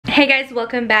Hey guys,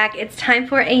 welcome back. It's time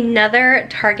for another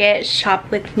Target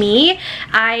shop with me.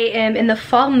 I am in the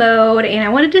fall mode and I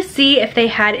wanted to see if they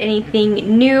had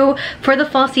anything new for the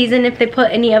fall season, if they put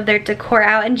any of their decor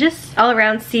out, and just all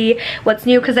around see what's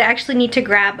new, because I actually need to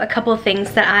grab a couple of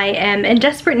things that I am in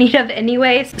desperate need of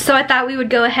anyways. So I thought we would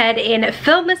go ahead and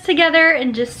film this together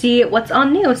and just see what's all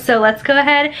new. So let's go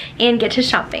ahead and get to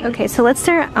shopping. Okay, so let's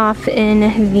start off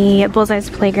in the Bullseye's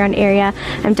Playground area.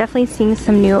 I'm definitely seeing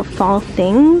some new fall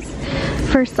things.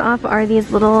 First off are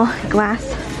these little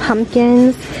glass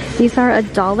pumpkins. These are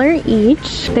 $1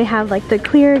 each. They have like the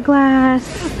clear glass.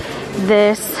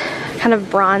 This kind of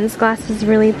bronze glass is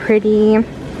really pretty.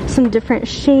 Some different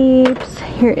shapes.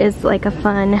 Here is like a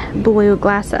fun blue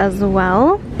glass as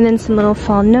well. And then some little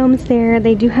fall gnomes there.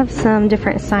 They do have some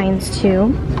different signs too.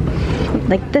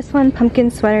 Like this one,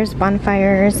 pumpkin sweaters,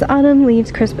 bonfires, autumn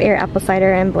leaves, crisp air, apple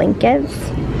cider, and blankets.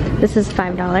 This is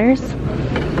 $5.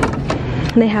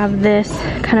 They have this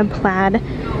kind of plaid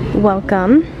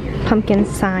welcome pumpkin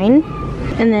sign.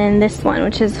 And then this one,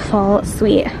 which is fall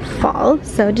sweet fall.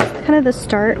 So just kind of the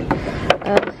start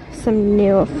of some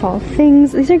new fall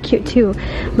things. These are cute too.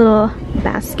 Little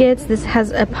baskets. This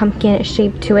has a pumpkin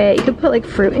shape to it. You could put like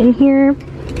fruit in here.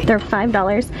 They're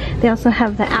 $5. They also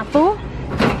have the apple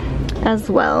as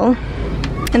well.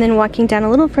 And then walking down a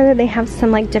little further, they have some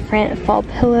like different fall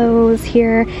pillows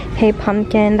here. Hey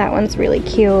pumpkin, that one's really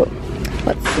cute.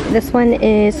 Let's see, this one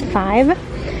is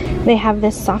 $5. They have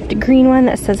this soft green one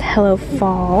that says Hello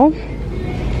Fall.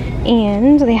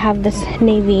 And they have this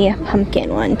navy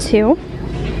pumpkin one too.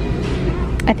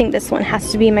 I think this one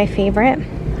has to be my favorite.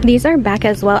 These are back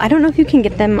as well. I don't know if you can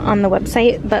get them on the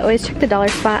website, but always check the dollar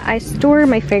spot. I store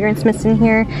my fragrance mist in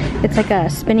here. It's like a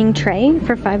spinning tray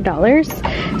for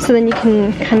 $5. So then you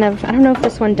can kind of, I don't know if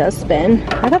this one does spin.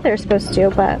 I thought they were supposed to,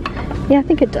 but yeah, I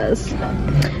think it does.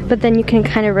 But then you can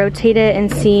kind of rotate it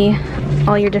and see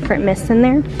all your different mists in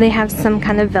there. They have some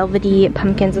kind of velvety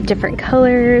pumpkins of different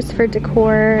colors for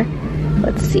decor.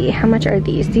 Let's see, how much are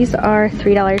these? These are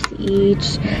 $3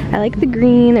 each. I like the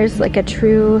green. There's like a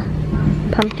true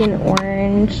pumpkin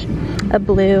orange, a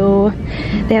blue.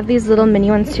 They have these little mini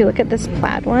ones too. Look at this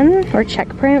plaid one, or check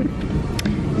print.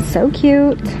 So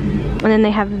cute. And then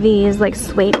they have these like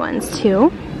suede ones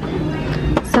too.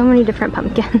 So many different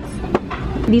pumpkins.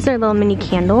 These are little mini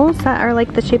candles that are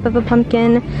like the shape of a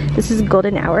pumpkin. This is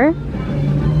golden hour.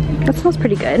 That smells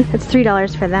pretty good. It's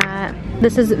 $3 for that.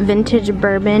 This is vintage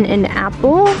bourbon and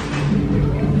apple.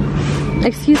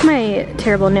 Excuse my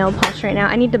terrible nail polish right now.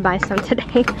 I need to buy some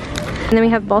today. And then we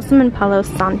have balsam and palo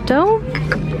santo.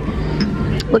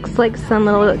 Looks like some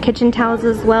little kitchen towels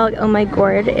as well. Oh my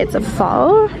god, it's a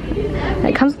fall.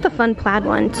 It comes with a fun plaid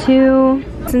one too.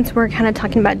 Since we're kind of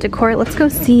talking about decor, let's go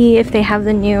see if they have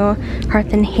the new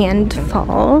Hearth and Hand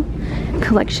fall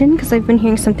collection, because I've been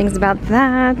hearing some things about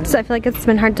that. So I feel like it's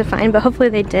been hard to find, but hopefully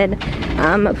they did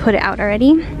put it out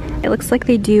already. It looks like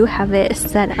they do have it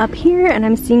set up here, and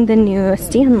I'm seeing the new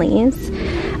Stanleys.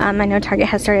 I know Target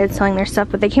has started selling their stuff,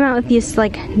 but they came out with these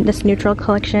like this neutral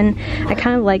collection. I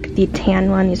kind of like the tan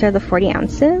one. These are the 40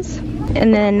 ounces.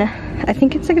 And then I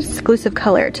think it's like an exclusive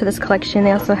color to this collection.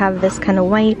 They also have this kind of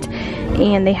white,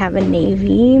 and they have a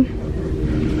navy.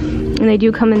 And they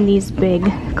do come in these big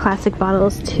classic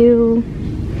bottles too.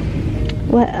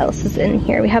 What else is in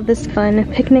here? We have this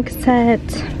fun picnic set.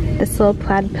 This little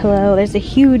plaid pillow. There's a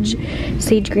huge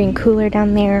sage green cooler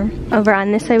down there. Over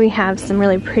on this side we have some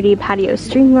really pretty patio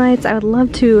string lights. I would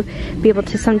love to be able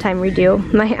to sometime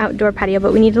redo my outdoor patio,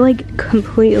 but we need to like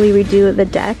completely redo the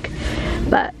deck.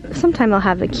 But sometime I'll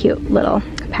have a cute little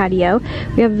patio.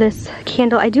 We have this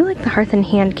candle. I do like the Hearth and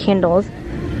Hand candles.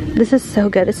 This is so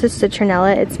good. This is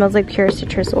citronella. It smells like pure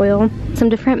citrus oil. Some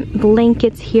different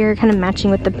blankets here, kind of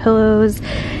matching with the pillows.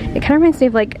 It kind of reminds me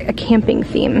of like a camping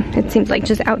theme. It seems like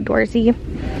just outdoorsy.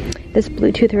 This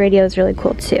Bluetooth radio is really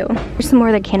cool too. Here's some more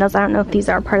of the candles. I don't know if these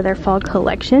are part of their fall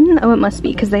collection. Oh, it must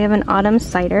be, because they have an autumn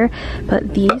cider,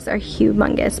 but these are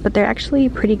humongous, but they're actually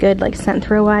pretty good like scent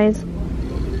throw wise.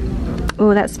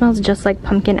 Oh, that smells just like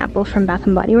pumpkin apple from Bath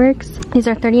 & Body Works. These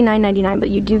are $39.99, but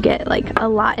you do get like a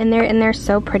lot in there, and they're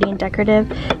so pretty and decorative.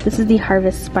 This is the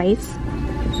Harvest Spice.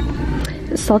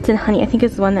 Salted honey, I think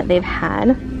is the one that they've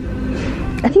had.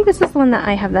 I think this is the one that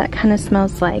I have that kind of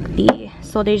smells like the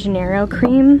Sol de Janeiro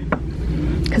cream,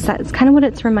 because that's kind of what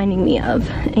it's reminding me of.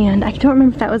 And I don't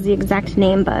remember if that was the exact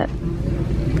name, but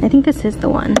I think this is the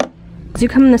one. Do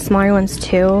come in the smaller ones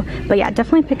too, but yeah,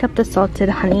 definitely pick up the salted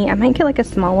honey. I might get like a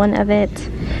small one of it.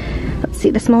 Let's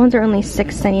see, the small ones are only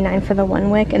 $6.99 for the 1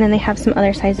 wick, and then they have some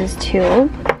other sizes too,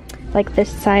 like this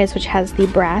size, which has the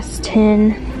brass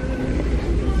tin,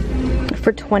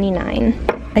 for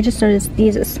 $29. I just noticed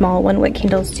these small one-wick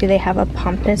candles too. They have a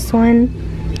pompous one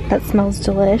that smells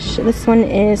delish. This one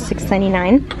is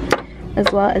 $6.99,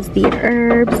 as well as the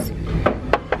herbs.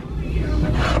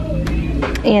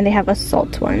 And they have a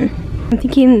salt one. I'm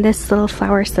thinking this little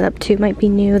flower setup too might be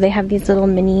new. They have these little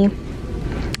mini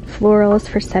florals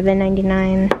for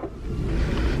 $7.99.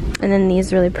 And then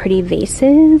these really pretty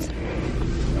vases.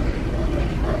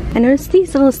 I noticed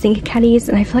these little sink caddies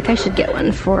and I feel like I should get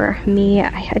one for me.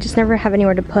 I just never have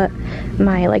anywhere to put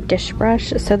my like dish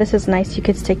brush. So this is nice. You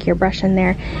could stick your brush in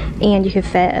there and you could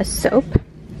fit a soap.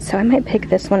 So I might pick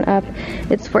this one up.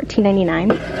 It's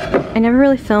 $14.99. I never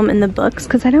really film in the books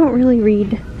because I don't really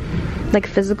read like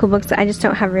physical books. I just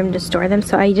don't have room to store them,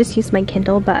 so I just use my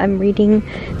Kindle. But I'm reading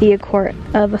the A Court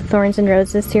of Thorns and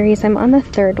Roses series. I'm on the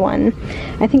 3rd one.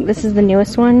 I think this is the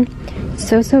newest one.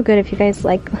 So good if you guys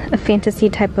like a fantasy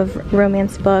type of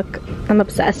romance book. I'm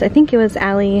obsessed. I think it was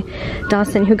Allie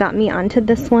Dawson who got me onto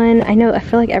this one. I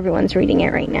feel like everyone's reading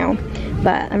it right now,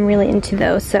 but I'm really into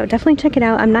those, so definitely check it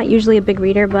out. I'm not usually a big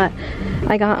reader, but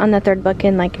I got on the 3rd book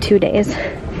in like 2 days.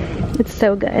 It's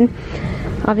so good.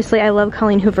 Obviously, I love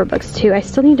Colleen Hoover books too. I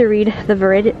still need to read The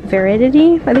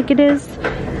Veridity, I think it is.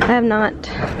 I have not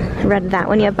read that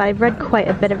one yet, but I've read quite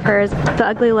a bit of hers. The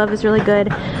Ugly Love is really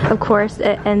good. Of course,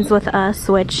 It Ends With Us,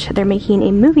 which they're making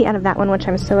a movie out of that one, which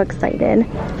I'm so excited.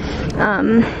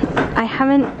 I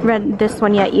haven't read this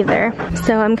one yet either,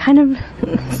 so I'm kind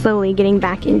of slowly getting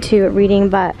back into reading,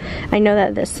 but I know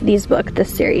that this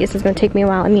series is going to take me a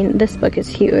while. I mean, this book is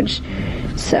huge.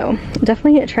 So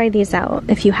definitely try these out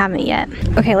if you haven't yet.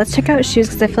 Okay, let's check out shoes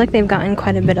because I feel like they've gotten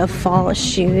quite a bit of fall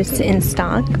shoes in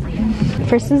stock.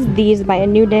 First is these by A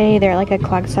New Day. They're like a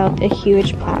clog style, a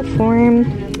huge platform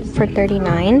for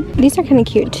 $39. These are kind of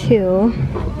cute too.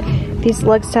 These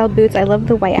lug style boots. I love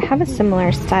the white. I have a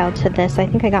similar style to this. I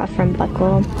think I got from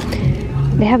Buckle.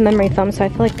 They have memory foam, so I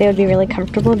feel like they would be really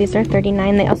comfortable. These are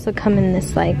 $39. They also come in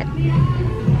this like,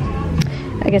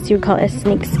 I guess you would call it a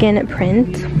snakeskin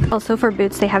print. Also for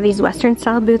boots, they have these Western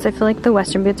style boots. I feel like the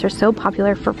Western boots are so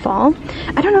popular for fall.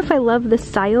 I don't know if I love the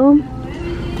style.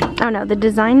 I don't know, the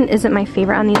design isn't my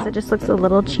favorite on these. It just looks a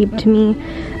little cheap to me.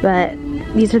 But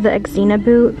these are the Xena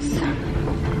boots.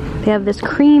 They have this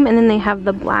cream and then they have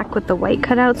the black with the white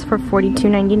cutouts for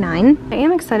 $42.99. What I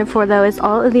am excited for though is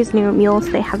all of these new mules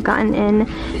they have gotten in,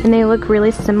 and they look really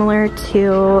similar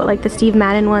to like the Steve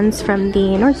Madden ones from the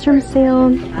Nordstrom sale.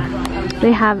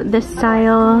 They have this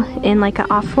style in like an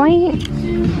off-white,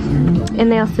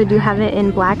 and they also do have it in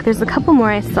black. There's a couple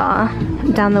more I saw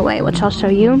down the way, which I'll show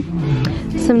you.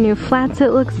 Some new flats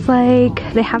it looks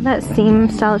like. They have that same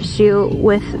style of shoe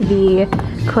with the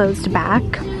closed back.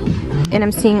 And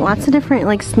I'm seeing lots of different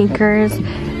like sneakers.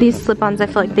 These slip-ons, I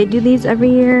feel like they do these every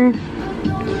year.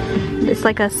 It's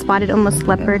like a spotted almost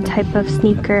leopard type of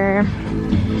sneaker.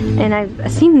 And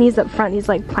I've seen these up front, these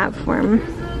like platform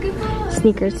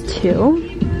sneakers too.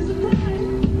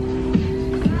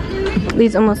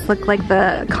 These almost look like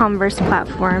the Converse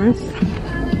platforms.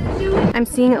 I'm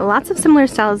seeing lots of similar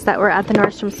styles that were at the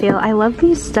Nordstrom sale. I love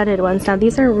these studded ones. Now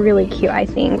these are really cute, I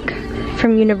think.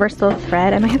 From Universal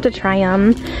Thread. I might have to try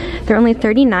them. They're only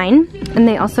 $39, and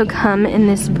they also come in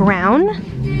this brown.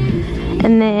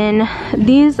 And then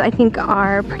these I think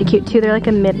are pretty cute too. They're like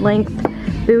a mid-length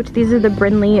boot. These are the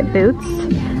Brindley boots.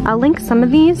 I'll link some of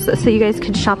these so you guys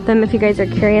could shop them if you guys are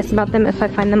curious about them if I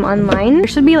find them online. There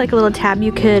should be like a little tab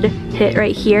you could hit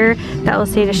right here that will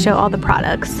say to show all the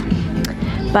products.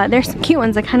 But there's some cute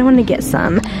ones. I kind of want to get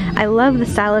some. I love the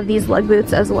style of these lug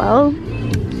boots as well.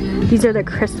 These are the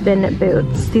Crispin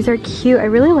boots. These are cute. I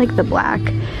really like the black.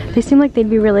 They seem like they'd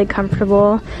be really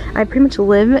comfortable. I pretty much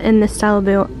live in this style of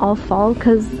boot all fall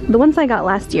because the ones I got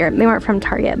last year, they weren't from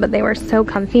Target, but they were so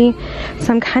comfy.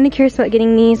 So I'm kind of curious about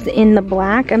getting these in the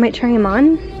black. I might try them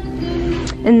on.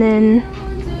 And then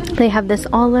they have this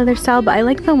all leather style, but I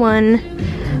like the one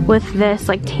with this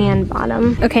like tan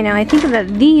bottom. Okay, now I think that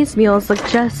these mules look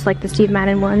just like the Steve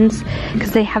Madden ones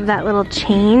because they have that little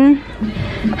chain.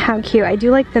 How cute. I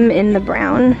do like them in the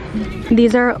brown.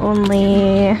 These are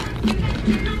only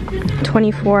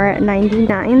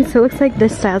 $24.99, so it looks like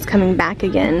this style's coming back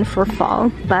again for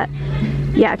fall. But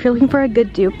yeah, if you're looking for a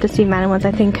good dupe, the Steve Madden ones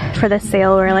I think for the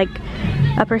sale were like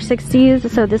upper 60s,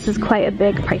 so this is quite a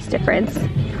big price difference.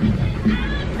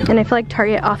 And I feel like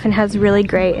Target often has really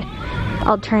great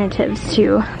alternatives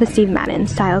to the Steve Madden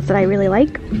styles that I really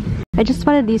like. I just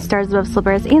spotted these Stars Above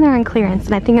slippers and they're on clearance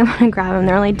and I think I'm gonna grab them.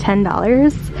 They're only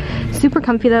 $10. Super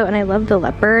comfy though, and I love the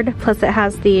leopard. Plus it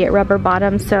has the rubber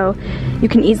bottom so you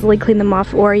can easily clean them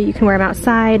off or you can wear them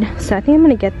outside. So I think I'm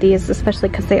gonna get these, especially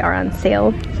because they are on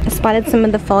sale. I spotted some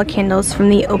of the fall candles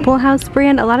from the Opal House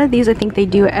brand. A lot of these I think they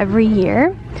do every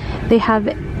year. They have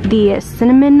the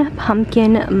cinnamon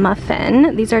pumpkin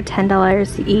muffin. These are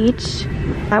 $10 each.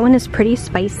 That one is pretty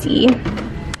spicy.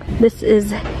 This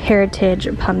is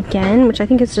Heritage Pumpkin, which I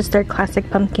think is just their classic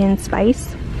pumpkin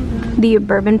spice. The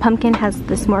bourbon pumpkin has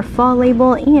this more fall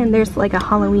label, and there's like a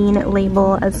Halloween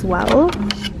label as well.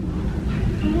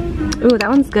 Ooh, that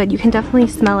one's good. You can definitely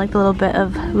smell like a little bit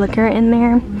of liquor in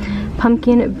there.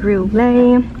 Pumpkin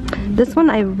brulee. This one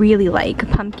I really like.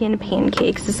 Pumpkin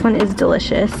pancakes. This one is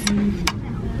delicious.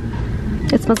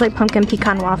 It smells like pumpkin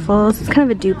pecan waffles. It's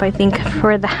kind of a dupe, I think,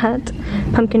 for that.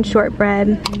 Pumpkin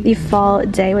shortbread. The fall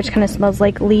day, which kind of smells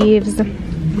like leaves.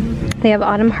 They have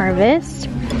autumn harvest.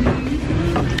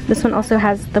 This one also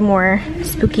has the more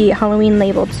spooky Halloween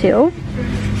label too.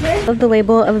 I love the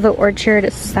label of the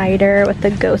orchard cider with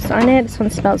the ghost on it. This one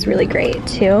smells really great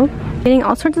too. Getting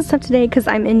all sorts of stuff today because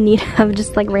I'm in need of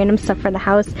just like random stuff for the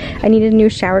house. I need a new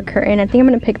shower curtain. I think I'm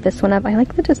gonna pick this one up. I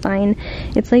like the design.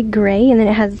 It's like gray and then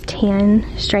it has tan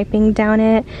striping down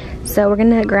it. So we're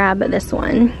gonna grab this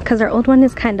one because our old one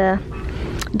is kind of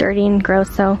dirty and gross,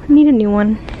 so I need a new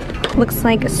one. Looks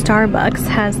like Starbucks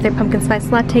has their pumpkin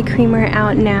spice latte creamer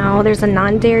out now. There's a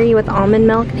non-dairy with almond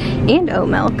milk and oat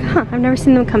milk. Huh, I've never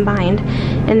seen them combined.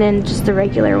 And then just the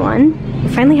regular one. I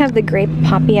finally have the grape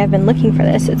poppy. I've been looking for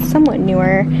this. It's somewhat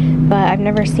newer, but I've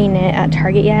never seen it at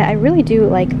Target yet. I really do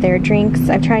like their drinks.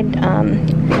 I've tried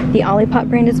the Olipop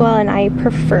brand as well, and I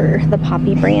prefer the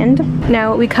Poppy brand.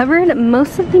 Now, we covered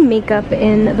most of the makeup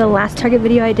in the last Target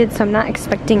video I did, so I'm not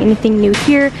expecting anything new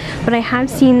here, but I have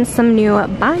seen some new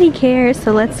body care,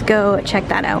 so let's go check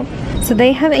that out. So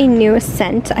they have a new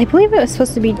scent. I believe it was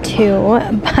supposed to be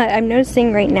 2, but I'm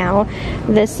noticing right now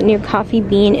this new coffee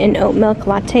bean and oat milk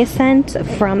latte scent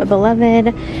from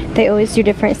Beloved. They always do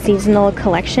different seasonal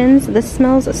collections. This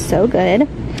smells so good.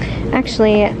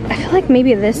 Actually, I feel like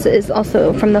maybe this is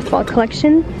also from the fall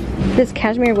collection. This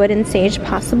cashmere wood and sage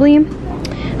possibly.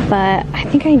 But I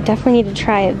think I definitely need to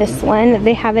try this one.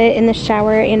 They have it in the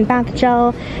shower and bath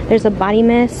gel. There's a body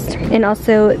mist and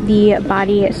also the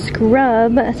body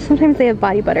scrub. Sometimes they have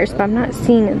body butters, but I'm not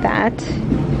seeing that.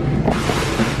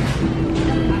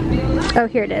 Oh,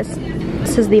 here it is.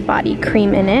 This is the body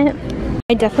cream in it.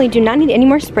 I definitely do not need any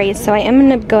more sprays, so I am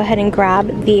gonna go ahead and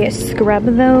grab the scrub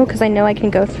though, because I know I can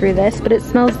go through this, but it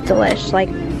smells delish, like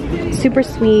super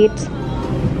sweet.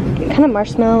 Kind of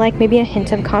marshmallow like, maybe a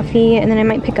hint of coffee, and then I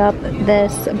might pick up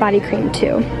this body cream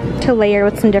too to layer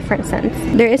with some different scents.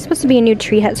 There is supposed to be a new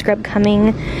tree hut scrub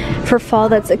coming for fall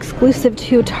that's exclusive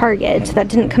to Target that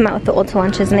didn't come out with the Ulta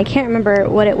launches, and I can't remember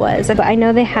what it was, but I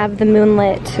know they have the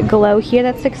Moonlit Glow here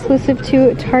that's exclusive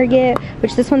to Target,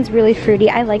 which this one's really fruity.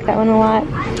 I like that one a lot.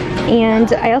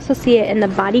 And I also see it in the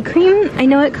body cream. I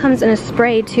know it comes in a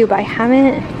spray too, but I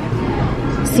haven't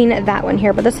seen that one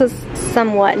here, but this is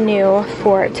somewhat new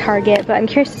for Target, but I'm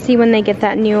curious to see when they get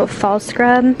that new fall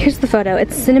scrub. Here's the photo.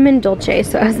 It's cinnamon dolce,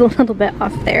 so I was a little bit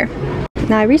off there.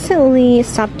 Now, I recently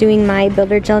stopped doing my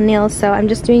builder gel nails, so I'm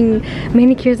just doing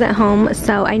manicures at home.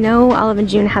 So I know Olive &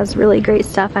 June has really great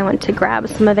stuff. I went to grab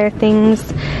some of their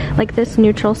things, like this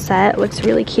neutral set looks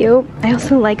really cute. I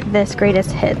also like this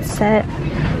greatest hits set,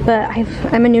 but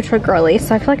I'm a neutral girly,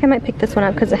 so I feel like I might pick this one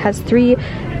up because it has 3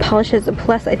 polishes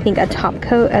plus I think a top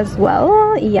coat as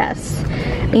well. Yes,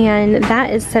 and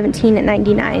that is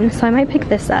 $17.99, so I might pick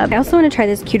this up. I also want to try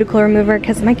this cuticle remover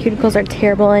because my cuticles are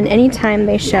terrible, and anytime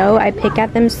they show I pick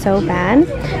at them so bad,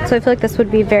 so I feel like this would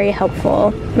be very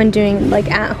helpful when doing like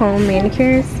at-home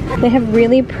manicures. They have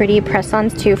really pretty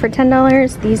press-ons too for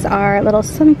 $10. These are little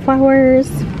sunflowers.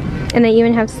 And they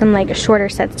even have some like shorter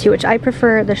sets too, which I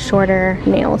prefer the shorter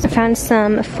nails. I found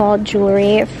some fall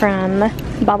jewelry from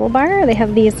Bubble Bar. They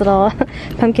have these little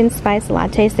pumpkin spice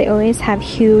lattes. They always have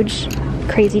huge,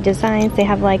 crazy designs. They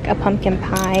have like a pumpkin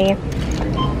pie.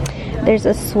 There's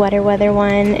a sweater weather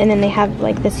one, and then they have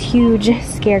like this huge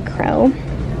scarecrow.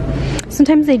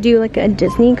 Sometimes they do like a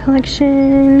Disney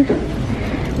collection,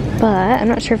 but I'm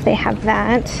not sure if they have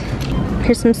that.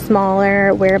 Here's some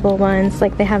smaller wearable ones,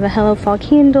 like they have a Hello Fall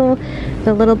candle,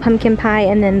 the little pumpkin pie,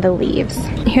 and then the leaves.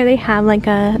 Here they have like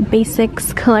a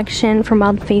basics collection from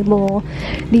Wild Fable.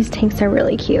 These tanks are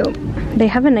really cute. They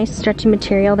have a nice stretchy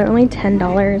material. They're only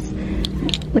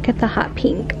 $10. Look at the hot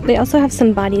pink. They also have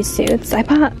some bodysuits. I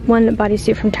bought one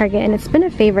bodysuit from Target and it's been a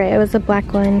favorite. It was a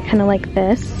black one, kind of like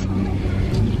this.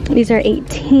 These are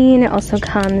 $18. It also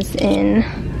comes in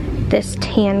this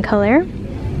tan color.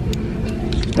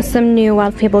 Some new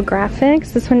Wild Fable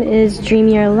graphics. This one is Dream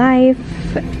Your Life.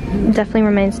 Definitely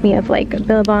reminds me of like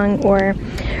Billabong or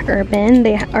Urban.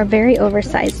 They are very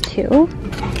oversized too.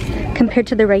 Compared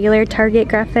to the regular Target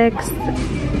graphics,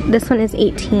 this one is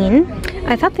 18.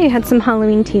 I thought they had some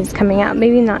Halloween tees coming out.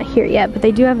 Maybe not here yet, but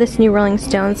they do have this new Rolling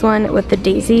Stones one with the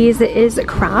daisies. It is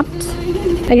cropped.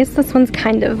 I guess this one's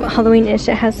kind of Halloween-ish.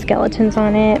 It has skeletons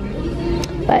on it,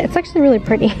 but it's actually really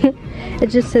pretty. It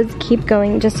just says keep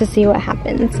going just to see what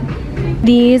happens.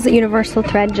 These universal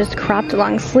thread just cropped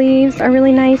long sleeves are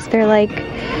really nice. They're like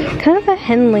kind of a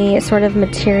Henley sort of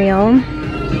material,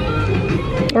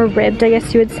 or ribbed I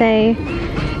guess you would say.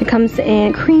 It comes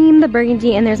in cream, the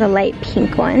burgundy, and there's a light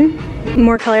pink one.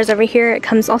 More colors over here. It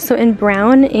comes also in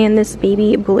brown and this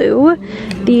baby blue.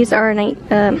 These are only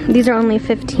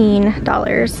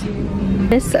 $15.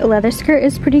 This leather skirt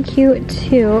is pretty cute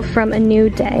too, from A New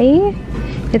Day.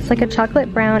 It's like a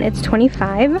chocolate brown. It's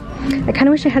 $25. I kind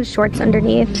of wish I had shorts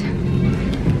underneath,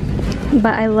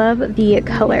 but I love the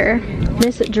color.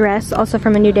 This dress, also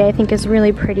from A New Day, I think is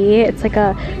really pretty. It's like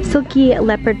a silky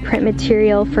leopard print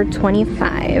material for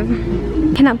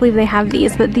 $25. I cannot believe they have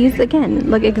these, but these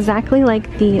again look exactly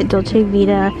like the Dolce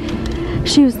Vita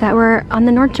shoes that were on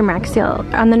the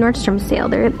Nordstrom sale.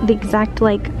 They're the exact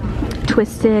like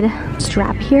twisted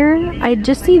strap here. I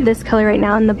just see this color right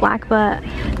now in the black, but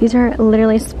these are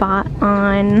literally spot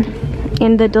on.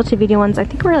 And the Dolce Vita ones I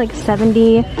think were like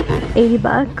 70, 80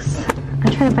 bucks.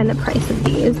 I'm trying to find the price of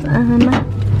these.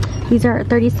 These are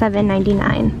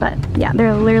 $37.99, but yeah,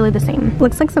 they're literally the same.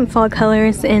 Looks like some fall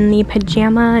colors in the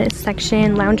pajama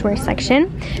section, loungewear section.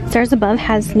 Stars Above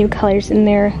has new colors in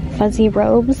their fuzzy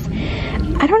robes.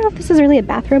 I don't know if this is really a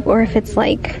bathrobe or if it's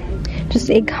like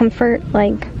just a comfort,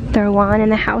 like throw on in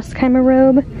the house kind of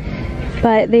robe.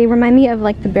 But they remind me of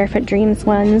like the Barefoot Dreams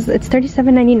ones. It's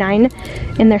 $37.99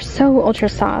 and they're so ultra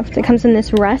soft. It comes in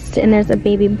this rust and there's a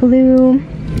baby blue.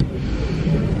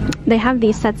 They have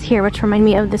these sets here which remind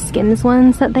me of the Skims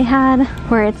ones that they had,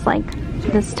 where it's like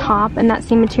this top and that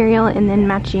same material and then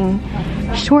matching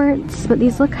shorts, but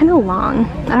these look kind of long.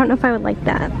 I don't know if I would like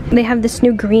that. They have this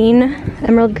new green,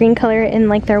 emerald green color in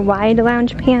like their wide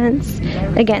lounge pants.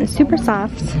 Again, super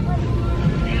soft.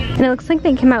 And it looks like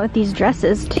they came out with these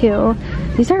dresses too.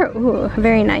 These are, ooh,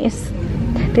 very nice.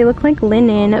 They look like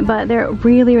linen, but they're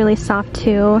really, really soft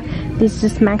too. These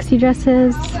just maxi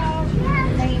dresses.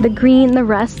 The green, the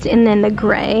rust, and then the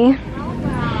gray.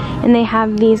 And they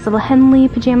have these little Henley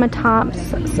pajama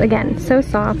tops. Again, so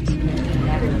soft.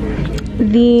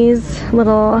 These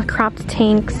little cropped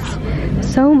tanks.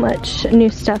 So much new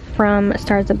stuff from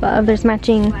Stars Above. There's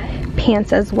matching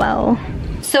pants as well.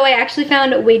 So I actually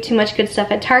found way too much good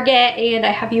stuff at Target, and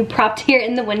I have you propped here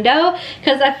in the window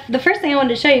because the first thing I wanted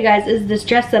to show you guys is this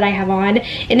dress that I have on,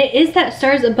 and it is that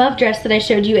Stars Above dress that I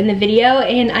showed you in the video,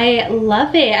 and I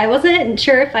love it. I wasn't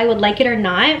sure if I would like it or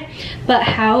not, but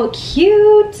how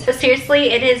cute. So seriously,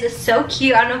 it is so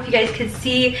cute. I don't know if you guys could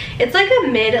see. It's like a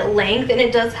mid-length, and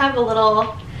it does have a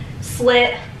little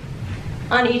slit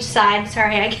on each side.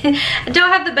 Sorry, I don't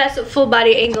have the best full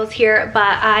body angles here, but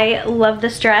I love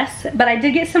this dress. But I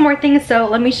did get some more things, so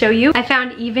let me show you. I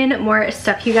found even more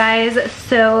stuff, you guys.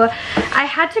 So I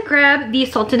had to grab the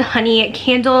Salted Honey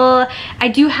candle. I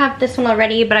do have this one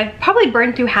already, but I've probably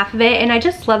burned through half of it, and I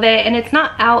just love it, and it's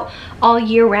not out all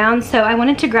year round, so I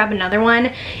wanted to grab another one.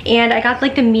 And I got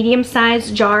like the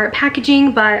medium-sized jar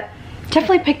packaging, but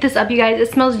definitely pick this up, you guys.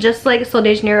 It smells just like Sol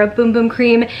de Janeiro Boom Boom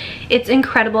Cream. It's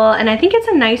incredible, and I think it's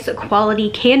a nice quality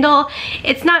candle.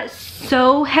 It's not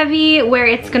so heavy where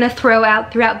it's gonna throw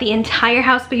out throughout the entire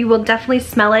house, but you will definitely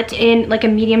smell it in like a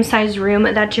medium-sized room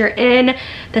that you're in.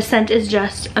 The scent is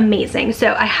just amazing,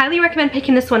 so I highly recommend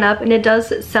picking this one up, and it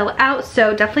does sell out,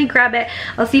 so definitely grab it.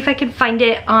 I'll see if I can find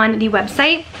it on the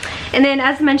website. And then,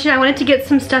 as mentioned, I wanted to get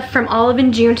some stuff from Olive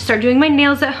and June to start doing my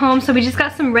nails at home, so we just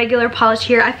got some regular polish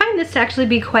here. I find this to actually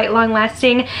be quite long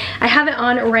lasting. I have it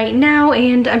on right now,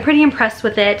 and I'm pretty impressed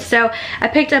with it. So I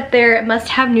picked up their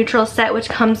must-have neutral set, which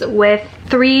comes with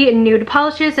 3 nude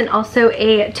polishes and also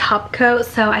a top coat,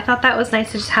 so I thought that was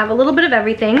nice to just have a little bit of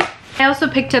everything. I also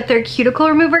picked up their cuticle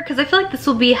remover because I feel like this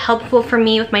will be helpful for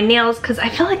me with my nails, because I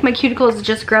feel like my cuticles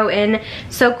just grow in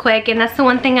so quick, and that's the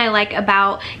one thing I like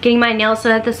about getting my nails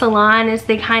done at the salon is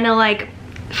they kind of like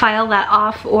file that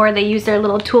off, or they use their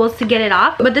little tools to get it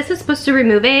off. But this is supposed to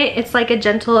remove it. It's like a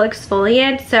gentle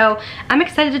exfoliant, so I'm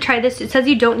excited to try this. It says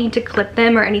you don't need to clip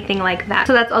them or anything like that.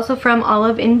 So that's also from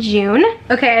Olive and June.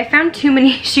 Okay, I found too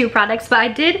many shoe products, but I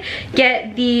did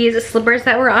get these slippers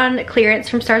that were on clearance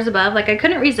from Stars Above. Like, I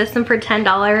couldn't resist them for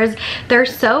 $10. They're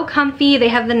so comfy. They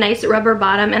have the nice rubber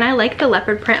bottom, and I like the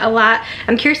leopard print a lot.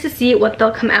 I'm curious to see what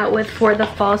they'll come out with for the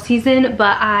fall season,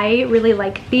 but I really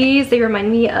like these. They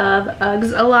remind me of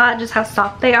Uggs a lot, just how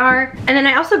soft they are. And then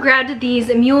I also grabbed these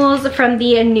mules from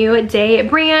the New Day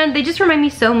brand. They just remind me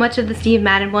so much of the Steve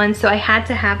Madden ones, so I had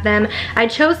to have them. I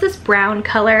chose this brown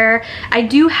color. I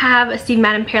do have a Steve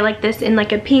Madden pair like this in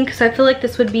like a pink, so I feel like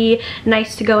this would be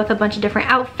nice to go with a bunch of different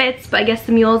outfits, but I guess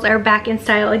the mules are back in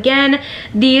style again.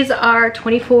 These are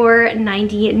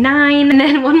 $24.99. And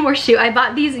then one more shoe. I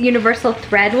bought these universal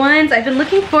thread ones. I've been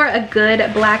looking for a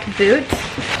good black boot,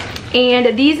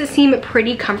 and these seem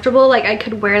pretty comfortable. Like, I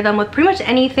could wear them with pretty much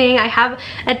anything. I have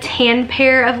a tan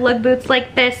pair of lug boots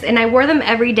like this, and I wore them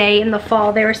every day in the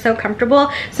fall. They were so comfortable,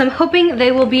 so I'm hoping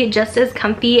they will be just as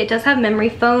comfy. It does have memory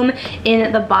foam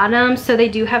in the bottom, so they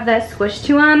do have that squish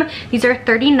to them. These are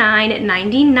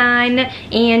 $39.99,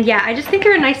 and yeah, I just think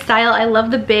they're a nice style. I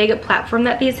love the big platform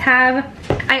that these have.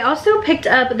 I also picked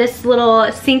up this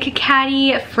little sink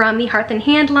caddy from the Hearth and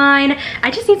Hand line.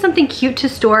 I just need something cute to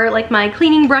store like my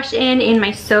cleaning brush in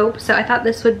my soap, so I thought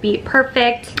this would be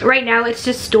perfect. Right now it's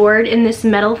just stored in this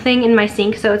metal thing in my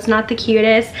sink, so it's not the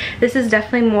cutest. This is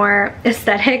definitely more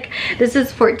aesthetic. This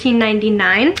is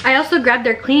 $14.99. I also grabbed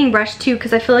their cleaning brush too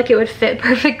because I feel like it would fit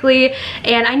perfectly,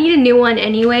 and I need a new one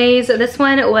anyways. This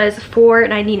one was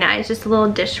 $4.99. It's just a little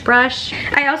dish brush.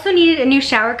 I also needed a new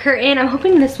shower curtain. I'm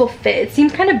hoping this will fit. It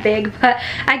seems kind of big, but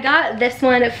I got this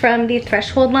one from the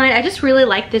Threshold line. I just really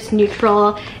like this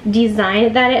neutral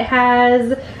design that it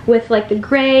has with like the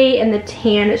gray and the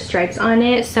tan stripes on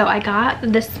it, so I got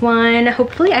this one.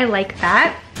 Hopefully I like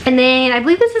that. And then I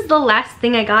believe this is the last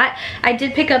thing I got. I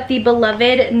did pick up the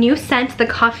beloved new scent, the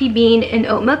Coffee Bean and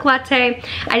Oat Milk Latte.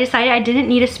 I decided I didn't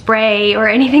need a spray or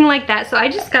anything like that, so I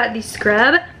just got the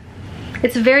scrub.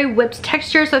 It's a very whipped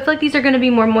texture, so I feel like these are going to be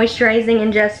more moisturizing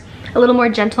and just a little more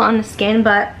gentle on the skin,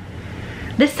 but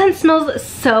this scent smells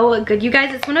so good, you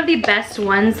guys. It's one of the best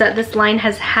ones that this line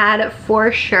has had for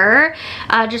sure.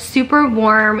 Just super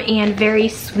warm and very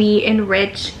sweet and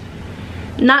rich.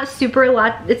 Not super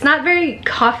it's not very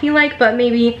coffee-like, but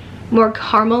maybe more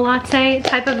caramel latte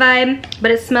type of vibe,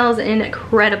 but it smells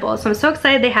incredible. So I'm so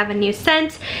excited they have a new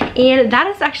scent. And that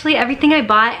is actually everything I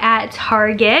bought at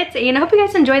Target, and I hope you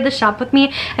guys enjoyed the shop with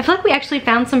me. I feel like we actually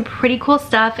found some pretty cool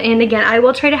stuff, and again, I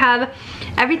will try to have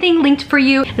everything linked for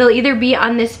you. It'll either be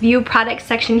on this view product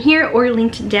section here or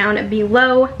linked down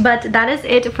below. But that is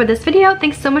it for this video.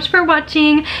 Thanks so much for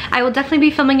watching. I will definitely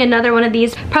be filming another one of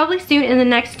these probably soon in the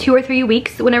next 2 or 3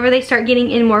 weeks whenever they start getting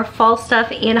in more fall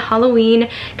stuff and Halloween,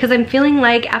 because I'm feeling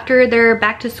like after their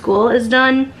back to school is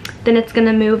done, then it's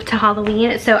gonna move to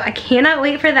Halloween, so I cannot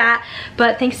wait for that.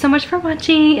 But thanks so much for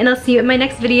watching, and I'll see you in my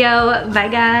next video. Bye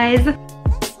guys.